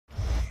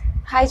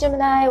Hi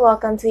Gemini,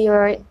 welcome to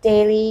your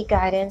daily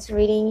guidance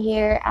reading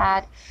here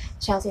at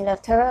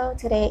Chelsealovetarot.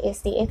 Today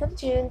is the 8th of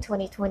June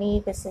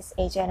 2020. This is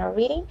a general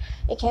reading.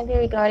 It can be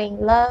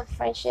regarding love,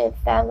 friendship,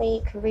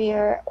 family,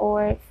 career,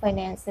 or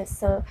finances.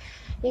 So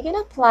you can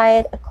apply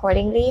it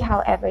accordingly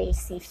however you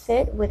see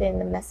fit within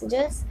the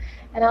messages.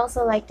 And I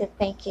also like to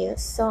thank you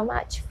so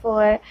much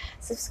for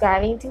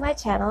subscribing to my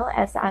channel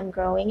as I'm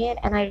growing it,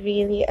 and I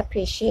really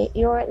appreciate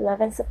your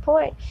love and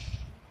support.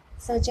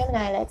 So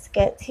Gemini, let's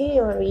get to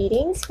your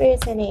reading.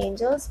 Spirits and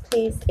angels,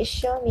 please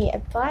show me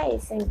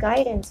advice and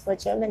guidance for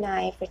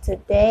Gemini for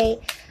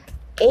today,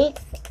 8th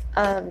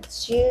of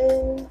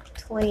June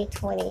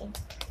 2020.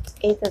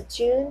 8th of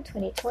June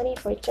 2020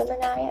 for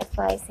Gemini,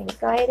 advice and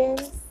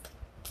guidance.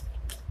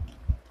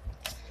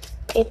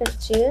 8th of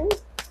June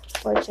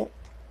for Gemini.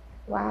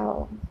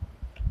 Wow.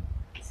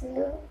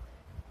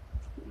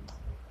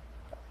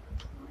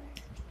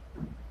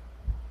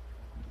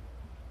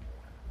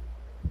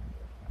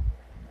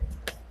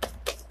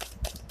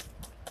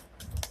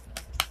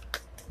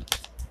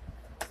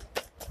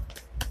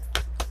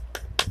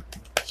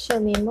 Show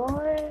me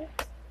more.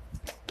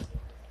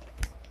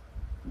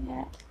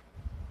 Yeah.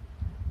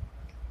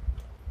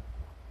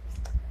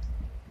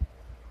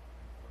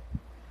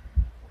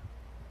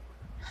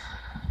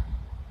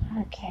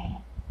 Okay.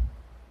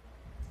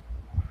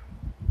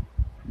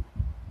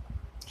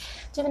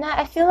 Gemini,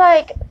 I feel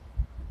like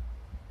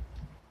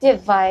the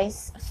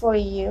advice for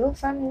you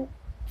from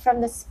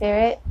the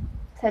spirit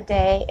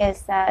today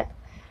is that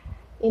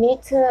you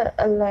need to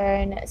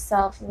learn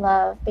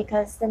self-love,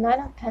 because the Nine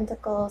of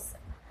Pentacles,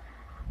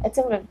 it's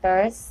in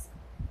reverse.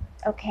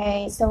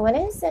 Okay, so when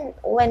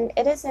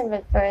it is in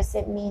reverse,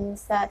 it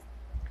means that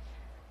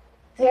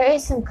there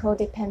is some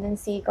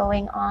codependency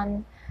going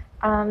on.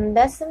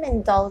 There's some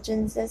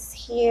indulgences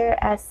here,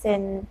 as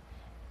in,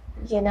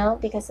 you know,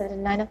 because of the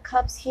Nine of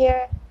Cups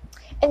here,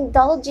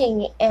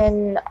 indulging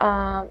in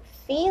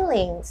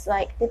feelings,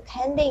 like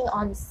depending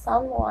on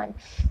someone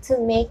to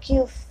make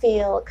you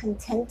feel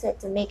contented,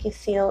 to make you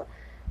feel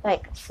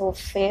like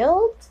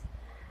fulfilled.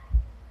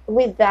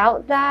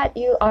 Without that,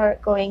 you are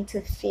going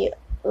to feel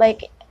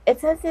like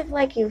it's as if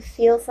like you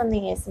feel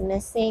something is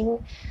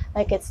missing,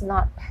 like it's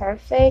not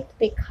perfect,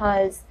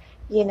 because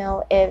you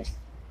know, if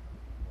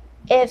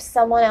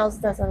someone else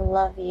doesn't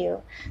love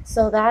you.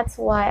 So that's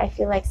why I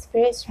feel like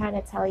Spirit's trying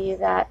to tell you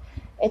that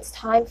it's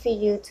time for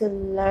you to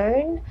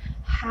learn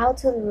how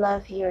to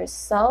love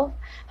yourself,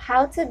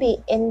 how to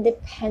be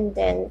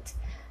independent,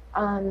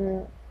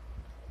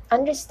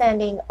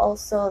 understanding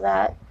also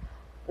that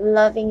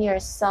loving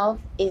yourself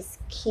is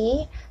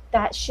key.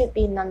 That should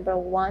be number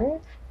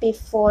one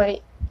before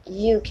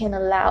you can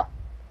love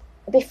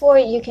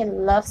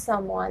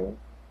someone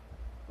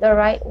the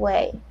right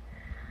way.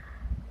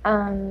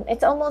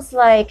 It's almost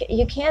like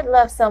you can't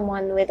love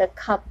someone with a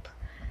cup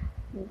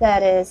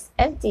that is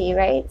empty,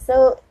 right?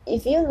 So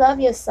if you love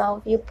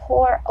yourself, you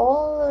pour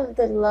all of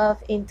the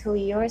love into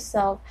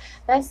yourself.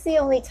 That's the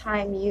only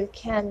time you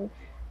can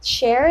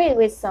share it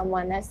with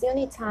someone. That's the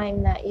only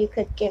time that you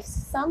could give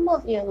some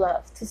of your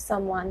love to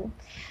someone.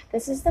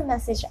 This is the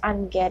message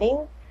I'm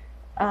getting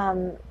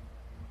in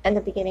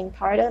the beginning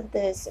part of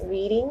this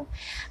reading.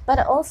 But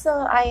also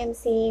I am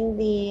seeing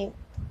the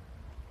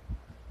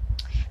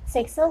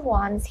Six of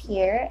Wands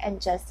here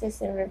and Justice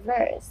in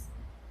reverse.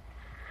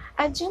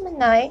 And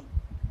Gemini,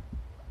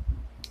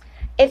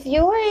 if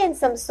you are in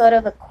some sort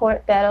of a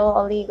court battle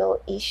or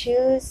legal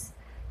issues,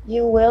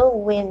 you will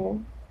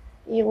win.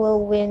 You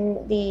will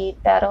win the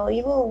battle.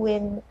 You will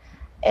win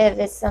if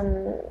it's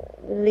some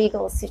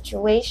legal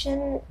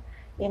situation.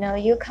 You know,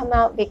 you come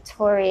out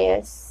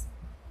victorious.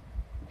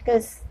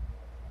 Because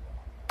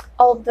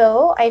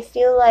although I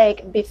feel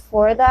like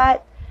before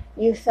that,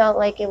 you felt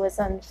like it was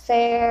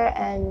unfair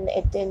and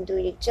it didn't do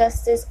you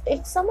justice.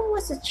 If someone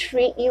was to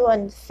treat you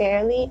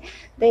unfairly,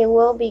 they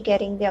will be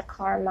getting their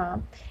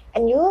karma.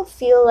 And you will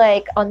feel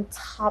like on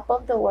top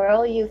of the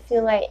world. You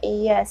feel like,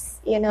 yes,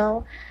 you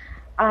know,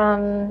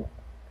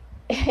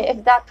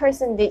 if that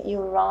person did you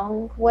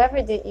wrong,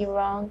 whoever did you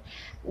wrong,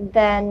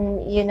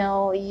 then, you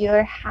know,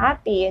 you're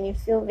happy and you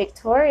feel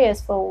victorious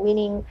for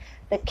winning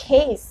the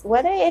case.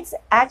 Whether it's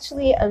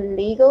actually a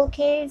legal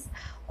case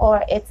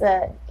or it's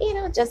a, you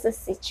know, just a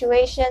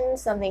situation,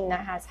 something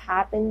that has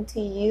happened to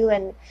you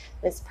and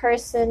this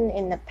person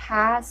in the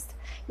past,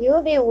 you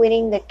will be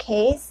winning the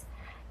case,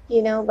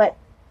 you know. But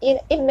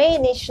it may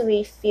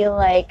initially feel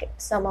like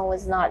someone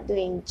was not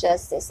doing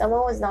justice,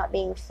 someone was not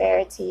being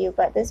fair to you,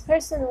 but this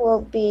person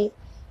will be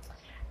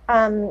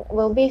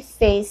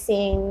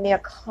facing their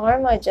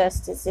karma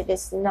justice if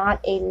it's not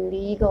a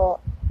legal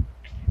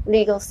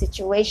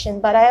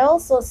situation. But I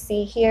also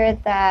see here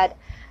that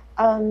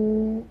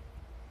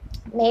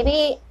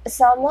maybe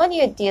someone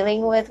you're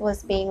dealing with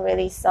was being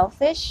really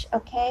selfish.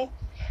 Okay,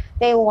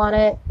 they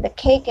wanted the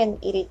cake and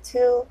eat it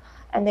too,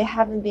 and they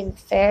haven't been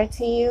fair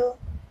to you.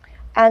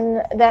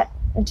 And that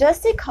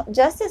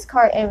justice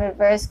card in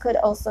reverse could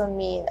also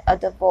mean a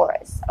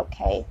divorce.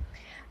 Okay,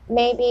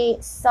 maybe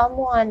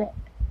someone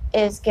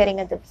is getting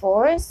a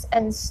divorce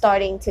and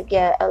starting to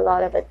get a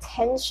lot of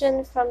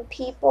attention from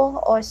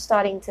people, or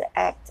starting to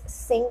act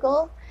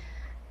single.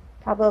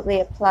 Probably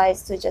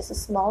applies to just a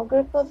small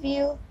group of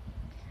you.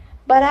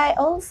 But I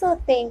also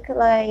think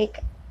like,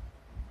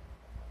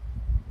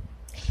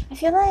 I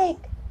feel like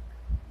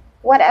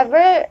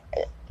whatever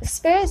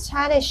Spirit's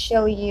trying to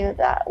show you,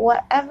 that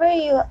whatever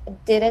you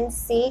didn't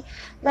see,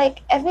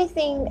 like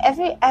everything,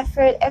 every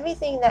effort,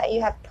 everything that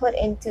you have put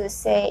into,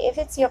 say if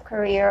it's your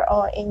career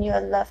or in your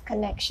love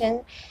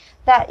connection,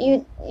 that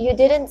you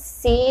didn't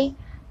see,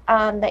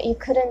 that you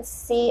couldn't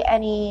see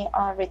any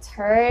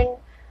return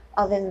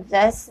of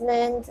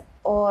investment,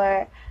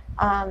 or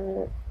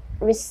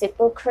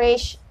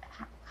reciprocate.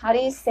 How do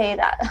you say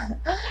that?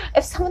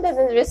 If someone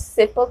doesn't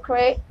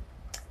reciprocate,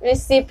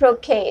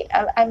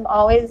 I'm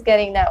always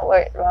getting that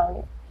word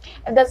wrong.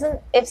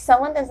 If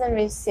someone doesn't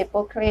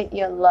reciprocate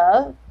your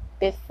love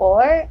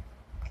before,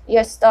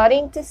 you're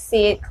starting to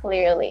see it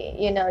clearly.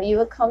 You know, you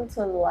will come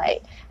to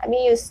light. I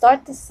mean, you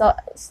start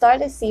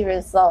to see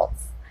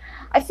results.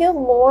 I feel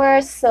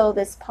more so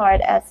this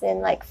part as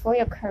in like for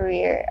your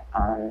career,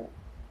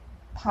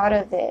 part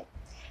of it.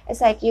 It's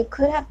like you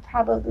could have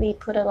probably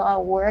put a lot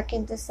of work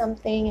into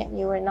something and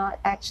you were not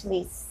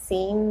actually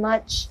seeing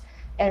much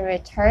in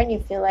return. You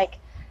feel like,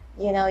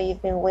 you know,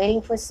 you've been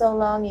waiting for so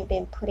long, you've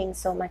been putting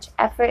so much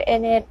effort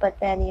in it, but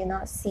then you're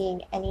not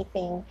seeing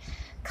anything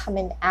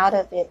coming out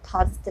of it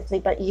positively.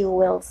 But you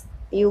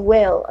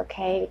will,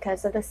 okay,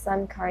 because of the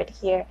Sun card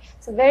here.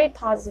 It's a very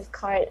positive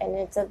card and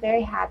it's a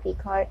very happy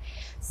card.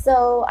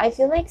 So I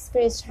feel like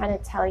Spirit's trying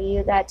to tell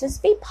you that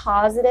just be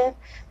positive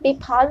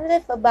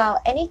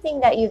about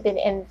anything that you've been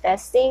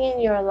investing in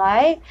your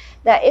life,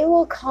 that it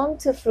will come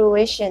to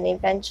fruition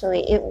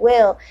eventually. It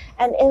will,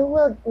 and it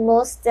will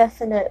most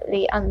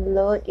definitely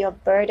unload your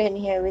burden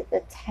here with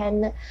the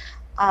 10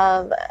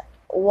 of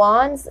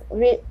Wands.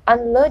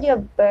 Unload your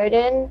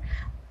burden,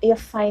 your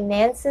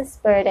finances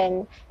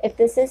burden, if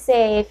this is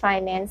a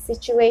finance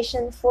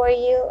situation for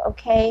you,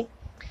 okay?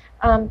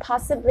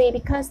 Possibly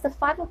because the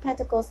Five of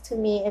Pentacles, to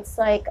me, it's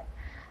like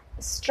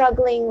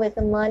struggling with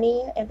the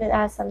money, if it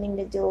has something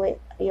to do with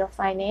your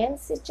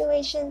finance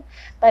situation.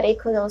 But it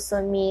could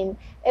also mean,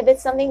 if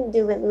it's something to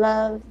do with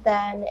love,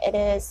 then it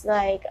is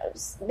like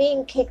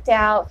being kicked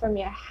out from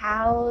your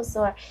house,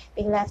 or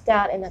being left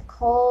out in the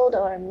cold,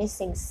 or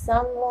missing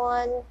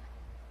someone,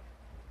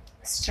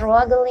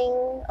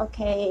 struggling,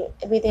 okay,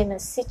 within a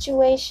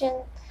situation.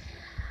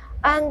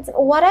 And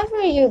whatever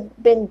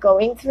you've been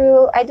going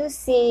through, I do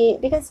see,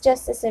 because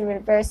justice in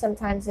reverse,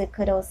 sometimes it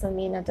could also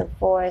mean a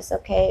divorce,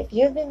 okay? If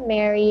you've been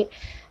married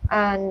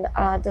and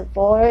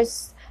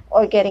divorced,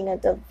 or getting a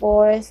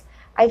divorce,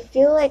 I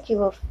feel like you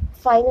will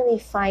finally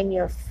find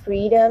your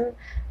freedom,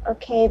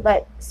 okay?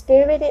 But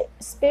Spirit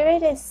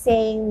is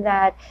saying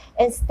that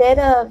instead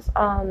of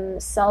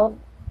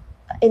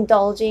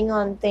indulging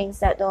on things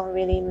that don't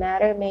really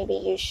matter, maybe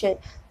you should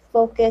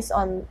focus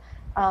on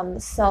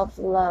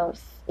self-love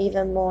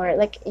even more,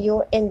 like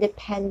your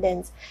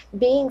independence.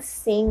 Being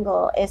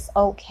single is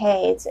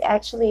okay, it's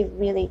actually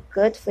really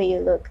good for you.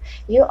 Look,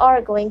 you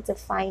are going to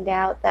find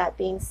out that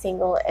being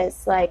single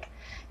is like,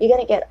 you're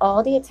going to get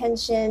all the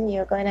attention,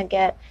 you're going to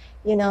get,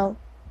 you know,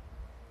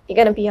 you're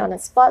going to be on a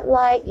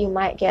spotlight, you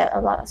might get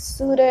a lot of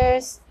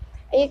suitors,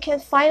 and you can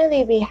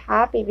finally be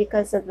happy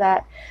because of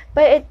that.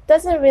 But it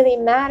doesn't really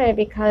matter,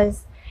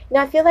 because, you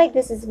know, I feel like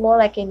this is more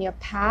like in your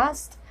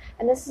past,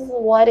 and this is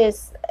what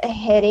is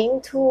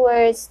heading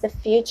towards the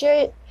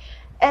future.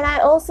 And I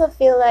also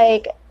feel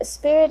like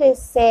Spirit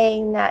is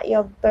saying that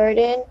your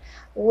burden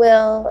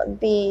will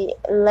be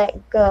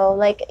let go,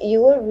 like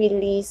you will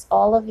release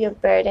all of your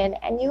burden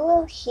and you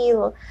will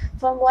heal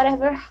from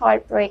whatever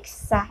heartbreak,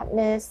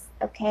 sadness,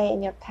 okay,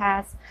 in your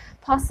past,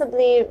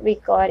 possibly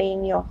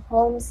regarding your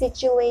home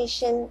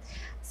situation,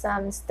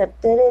 some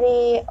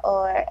stability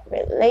or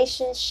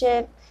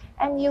relationship,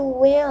 and you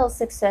will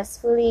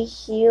successfully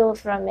heal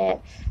from it,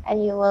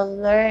 and you will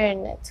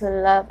learn to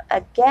love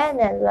again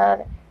and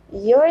love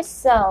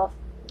yourself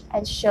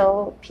and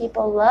show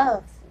people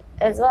love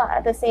as well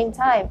at the same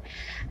time.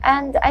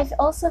 And I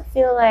also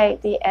feel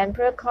like the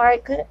Emperor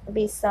card could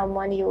be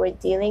someone you were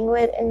dealing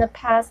with in the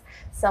past,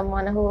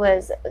 someone who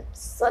was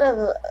sort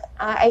of,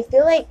 I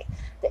feel like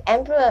the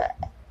Emperor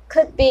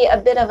could be a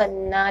bit of a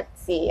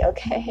Nazi,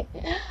 okay?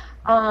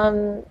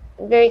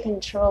 Very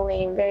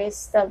controlling, very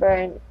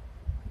stubborn,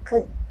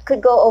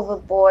 could go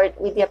overboard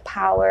with your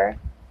power.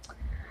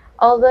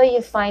 Although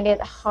you find it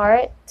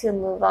hard to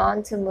move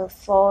on, to move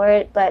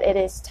forward, but it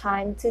is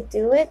time to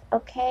do it,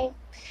 okay?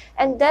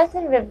 And death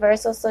in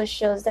reverse also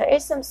shows there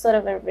is some sort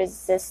of a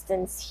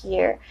resistance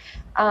here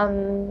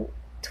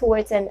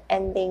towards an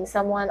ending,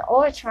 someone,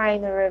 or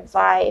trying to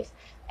revive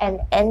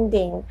and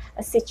ending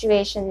a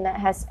situation that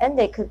has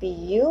ended. Could be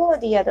you or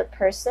the other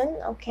person,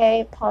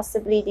 okay?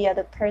 Possibly the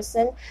other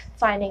person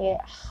finding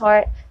it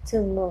hard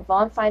to move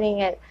on, finding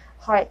it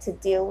hard to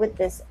deal with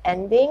this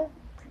ending.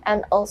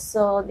 And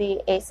also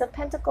the Ace of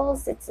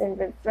Pentacles, it's in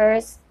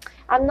reverse.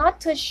 I'm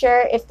not too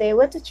sure if they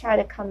were to try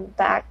to come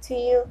back to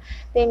you,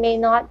 they may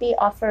not be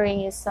offering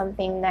you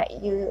something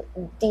that you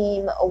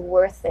deem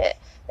worth it,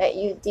 that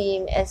you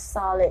deem is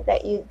solid,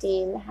 that you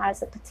deem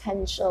has a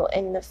potential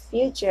in the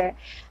future.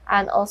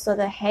 And also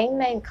the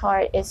Hangman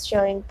card is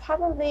showing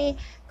probably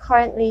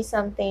currently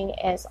something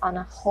is on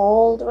a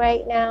hold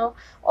right now,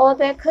 or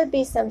there could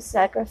be some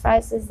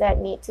sacrifices that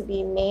need to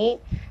be made.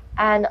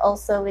 And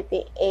also with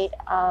the 8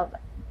 of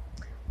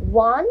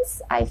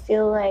Wands, I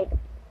feel like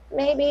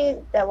maybe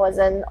there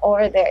wasn't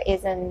or there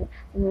isn't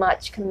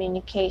much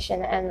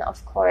communication, and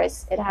of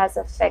course it has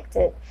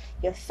affected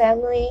your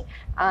family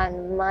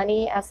and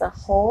money as a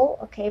whole.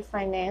 Okay,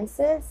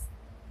 finances.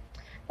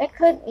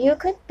 You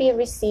could be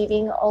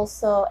receiving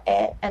also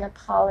an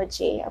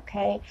apology,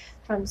 okay,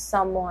 from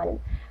someone,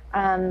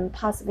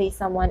 possibly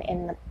someone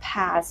in the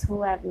past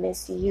who have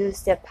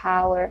misused their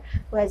power,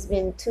 who has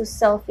been too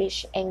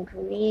selfish and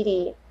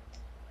greedy.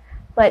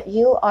 But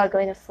you are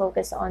going to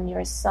focus on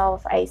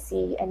yourself, I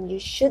see, and you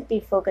should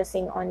be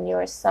focusing on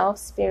yourself,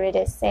 Spirit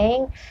is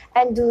saying,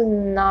 and do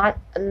not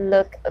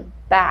look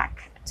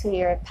back to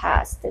your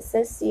past. This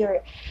is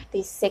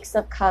the 6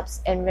 of Cups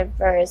in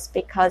reverse,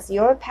 because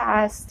your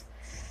past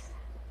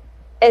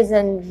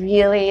isn't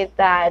really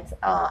that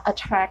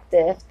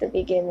attractive to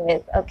begin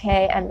with,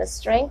 okay? And the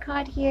Strength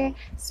card here,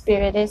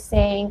 Spirit is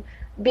saying,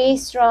 be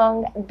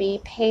strong,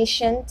 be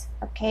patient,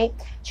 okay?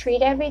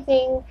 Treat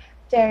everything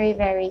very,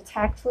 very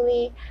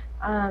tactfully.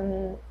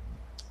 Don't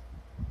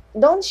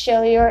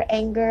show your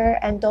anger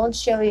and don't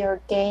show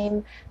your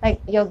game, like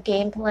your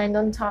game plan.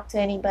 Don't talk to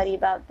anybody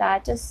about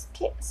that. Just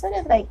keep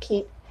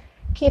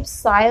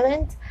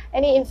silent.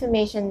 Any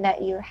information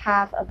that you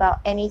have about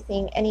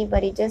anything,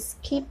 anybody,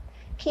 just keep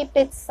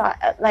it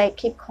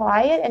keep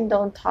quiet and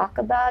don't talk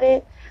about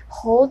it.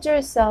 Hold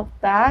yourself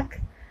back,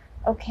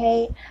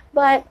 okay?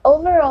 But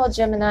overall,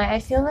 Gemini, I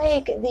feel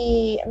like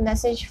the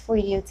message for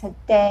you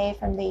today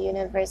from the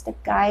universe, the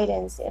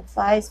guidance, the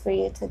advice for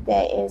you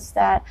today is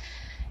that,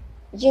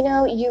 you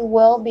know, you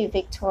will be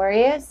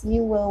victorious,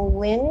 you will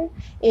win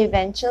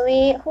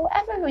eventually.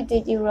 Whoever who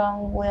did you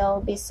wrong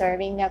will be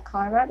serving their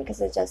karma,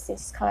 because it's just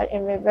this card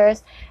in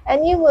reverse,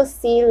 and you will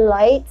see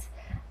light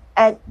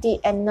at the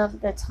end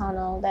of the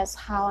tunnel. That's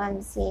how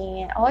I'm seeing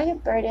it. All your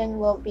burden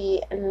will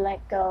be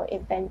let go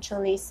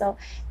eventually, so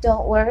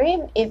don't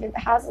worry if it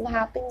hasn't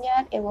happened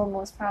yet. It will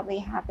most probably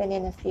happen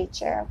in the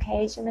future,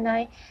 okay,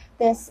 Gemini?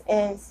 This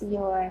is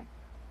your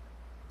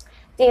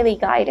daily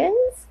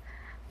guidance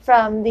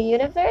from the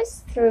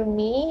universe through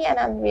me, and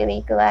I'm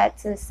really glad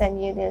to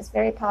send you this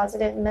very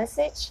positive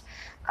message.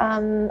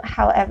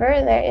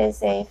 However, there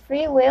is a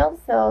free will,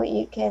 so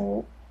you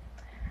can,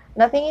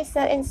 nothing is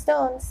set in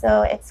stone,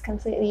 so it's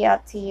completely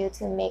up to you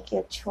to make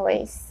your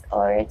choice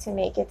or to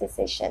make your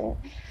decision.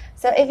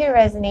 So if you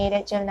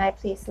resonated, Gemini,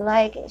 please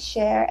like,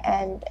 share,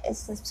 and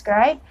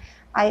subscribe.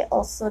 I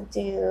also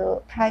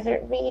do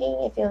private reading.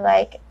 If you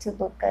like to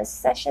book a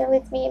session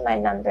with me, my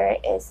number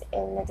is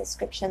in the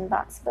description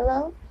box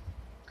below.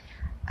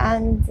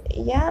 And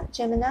yeah,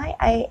 Gemini,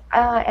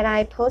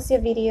 I post your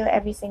video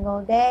every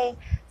single day,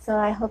 so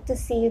I hope to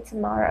see you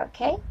tomorrow,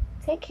 okay?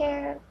 Take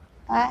care.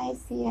 Bye.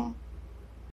 See ya.